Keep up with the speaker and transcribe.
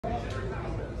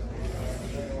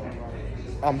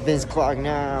I'm Vince Clark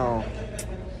now.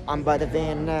 I'm by the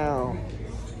van now.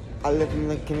 I live in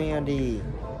the community.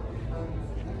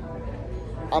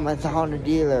 I'm at the Honda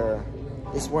dealer.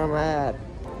 This is where I'm at.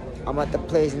 I'm at the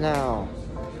place now.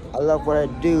 I love what I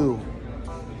do.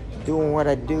 Doing what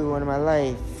I do in my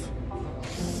life.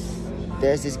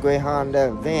 There's this great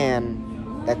Honda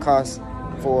van that costs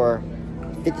for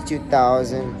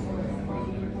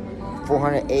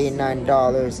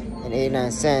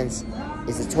 $52,489.89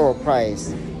 is the total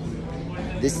price.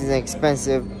 This is an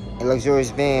expensive and luxurious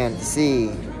van to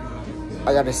see.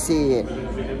 I gotta see it.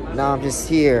 Now I'm just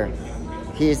here.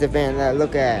 Here's the van that I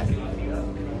look at.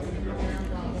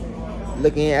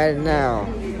 Looking at it now.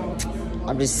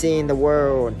 I'm just seeing the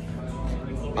world.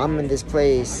 I'm in this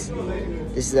place.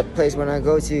 This is a place when I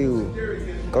go to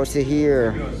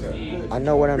here. I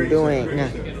know what I'm doing.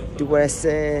 Do what I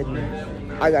said.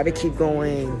 I gotta keep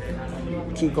going.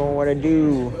 Keep going what I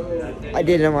do. I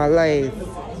did it in my life.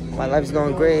 My life's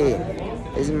going great.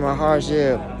 This is my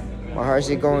hardship. My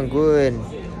hardship going good.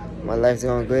 My life's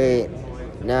going great.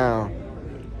 Now,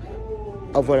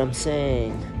 of what I'm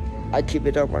saying, I keep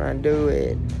it up when I do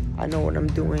it. I know what I'm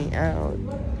doing out.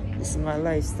 This is my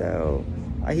lifestyle.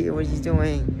 I hear what he's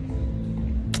doing.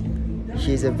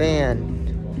 She's a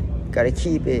van. Gotta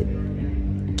keep it.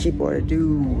 Keep what I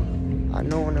do. I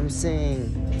know what I'm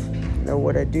saying. Know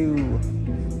what I do.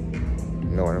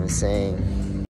 Know what I'm saying.